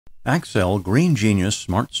Accell GreenGenius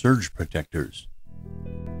Smart Surge Protectors.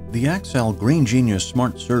 The Accell GreenGenius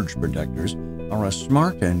Smart Surge Protectors are a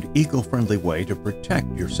smart and eco-friendly way to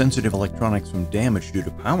protect your sensitive electronics from damage due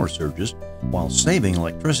to power surges while saving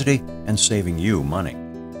electricity and saving you money.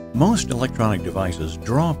 Most electronic devices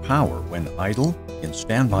draw power when idle, in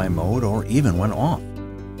standby mode, or even when off.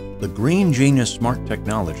 The GreenGenius Smart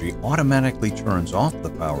technology automatically turns off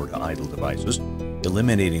the power to idle devices,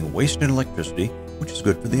 eliminating wasted electricity, which is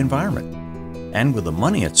good for the environment. And with the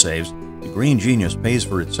money it saves, the GreenGenius pays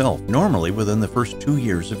for itself normally within the first 2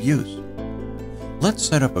 years of use. Let's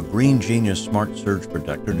set up a GreenGenius Smart Surge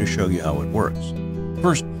Protector to show you how it works.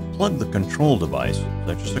 First, plug the control device,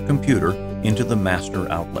 such as a computer, into the master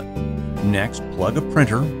outlet. Next, plug a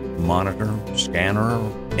printer, monitor, scanner,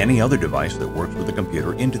 or any other device that works with the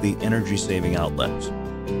computer into the energy-saving outlets.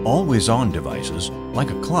 Always-on devices,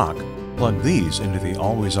 like a clock, plug these into the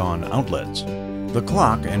always-on outlets. The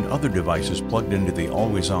clock and other devices plugged into the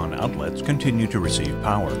always-on outlets continue to receive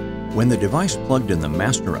power. When the device plugged in the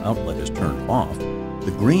master outlet is turned off,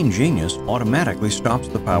 the GreenGenius automatically stops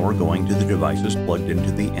the power going to the devices plugged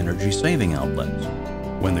into the energy-saving outlets.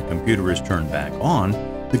 When the computer is turned back on,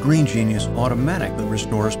 the GreenGenius automatically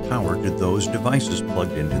restores power to those devices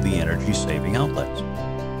plugged into the energy-saving outlets.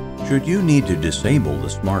 Should you need to disable the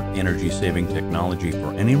smart energy-saving technology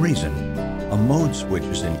for any reason, a mode switch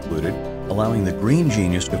is included, allowing the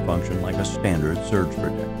GreenGenius to function like a standard surge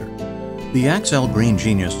protector. The Accell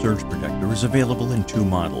GreenGenius Surge Protector is available in 2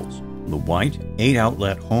 models. The white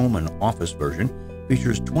 8-outlet home and office version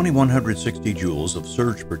features 2160 joules of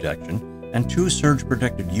surge protection and 2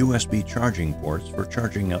 surge-protected USB charging ports for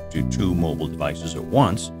charging up to 2 mobile devices at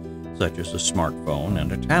once, such as a smartphone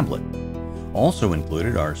and a tablet. Also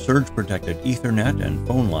included are surge-protected Ethernet and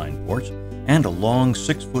phone line ports and a long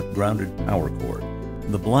 6-foot grounded power cord.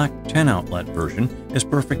 The black 10-outlet version is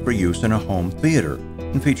perfect for use in a home theater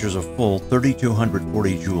and features a full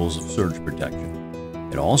 3240 joules of surge protection.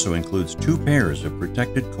 It also includes 2 pairs of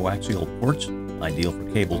protected coaxial ports, ideal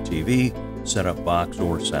for cable TV, set-top box,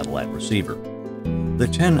 or satellite receiver. The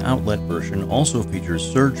 10-outlet version also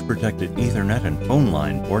features surge-protected Ethernet and phone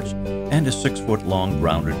line ports and a 6-foot-long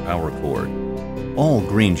grounded power cord. All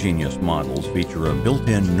GreenGenius models feature a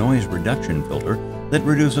built-in noise reduction filter that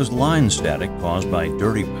reduces line static caused by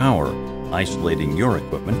dirty power, isolating your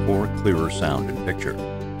equipment for clearer sound and picture.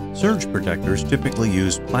 Surge protectors typically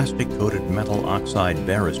use plastic-coated metal oxide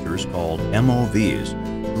varistors called MOVs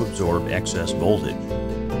to absorb excess voltage.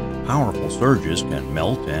 Powerful surges can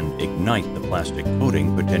melt and ignite the plastic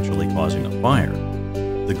coating, potentially causing a fire.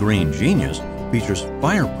 The GreenGenius features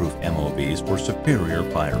Fireproof MOVs for superior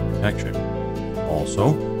fire protection.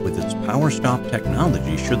 Also, with its power stop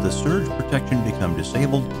technology, should the surge protection become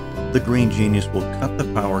disabled, the GreenGenius will cut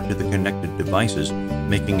the power to the connected devices,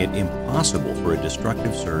 making it impossible for a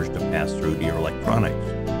destructive surge to pass through to your electronics.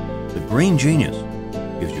 The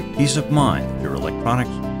GreenGenius gives you peace of mind that your electronics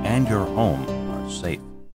and your home are safe.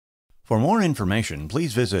 For more information,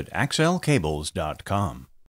 please visit accellcables.com.